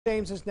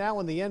James is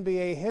now in the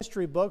NBA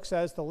history books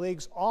as the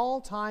league's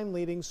all-time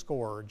leading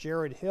scorer.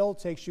 Jared Hill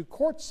takes you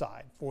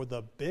courtside for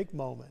the big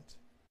moment.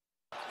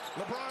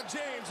 LeBron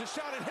James, a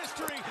shot at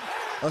history.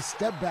 A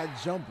step-back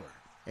jumper,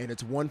 and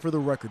it's one for the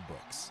record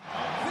books.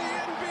 The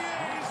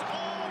NBA's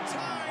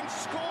all-time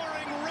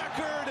scoring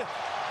record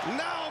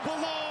now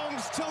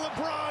belongs to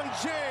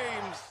LeBron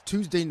James.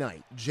 Tuesday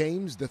night,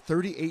 James, the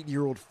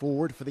 38-year-old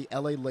forward for the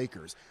LA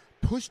Lakers,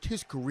 pushed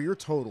his career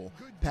total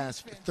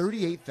past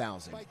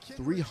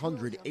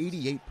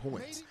 38,388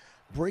 points,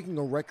 breaking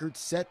a record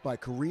set by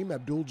Kareem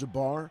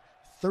Abdul-Jabbar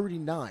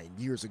 39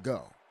 years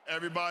ago.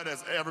 Everybody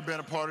that's ever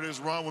been a part of this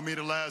run with me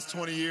the last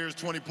 20 years,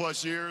 20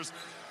 plus years,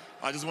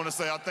 I just want to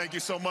say I thank you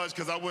so much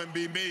because I wouldn't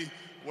be me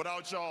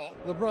without y'all.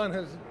 LeBron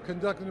has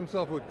conducted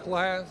himself with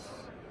class.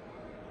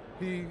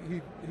 He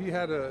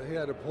had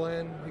a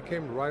plan. He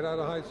came right out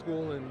of high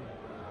school and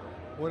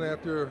went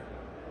after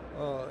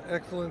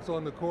excellence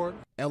on the court.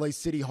 LA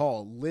City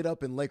Hall lit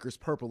up in Lakers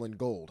purple and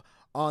gold,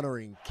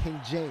 honoring King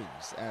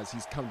James as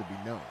he's come to be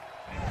known.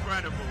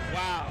 Incredible.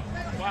 Wow.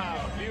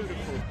 Wow.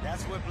 Beautiful.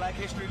 That's what Black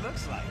history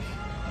looks like.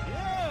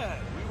 Yeah,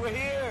 we were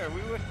here.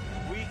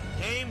 We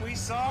came, we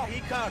saw,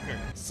 he conquered.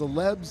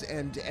 Celebs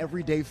and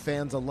everyday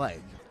fans alike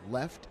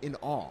left in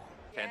awe.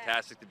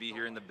 Fantastic to be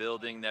here in the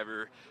building.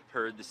 Never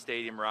heard the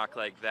stadium rock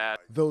like that.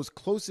 Those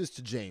closest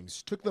to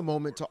James took the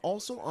moment to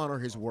also honor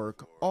his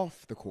work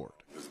off the court.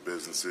 His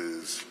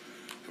businesses,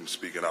 him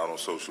speaking out on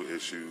social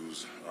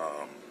issues,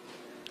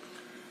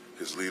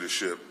 his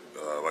leadership.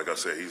 Like I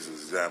said, he's an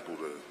example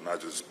to not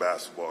just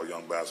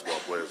young basketball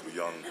players, but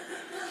young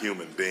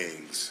human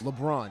beings.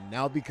 LeBron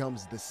now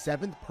becomes the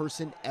 7th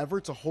person ever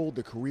to hold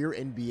the career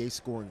NBA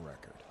scoring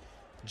record.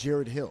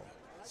 Jared Hill,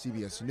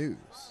 CBS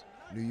News,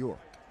 New York.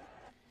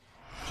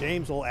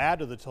 James will add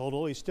to the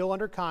total. He's still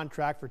under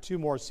contract for 2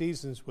 more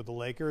seasons with the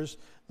Lakers.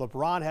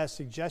 LeBron has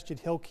suggested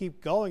he'll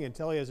keep going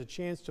until he has a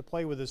chance to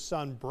play with his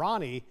son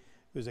Bronny,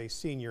 who's a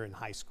senior in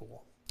high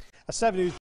school. A 7 News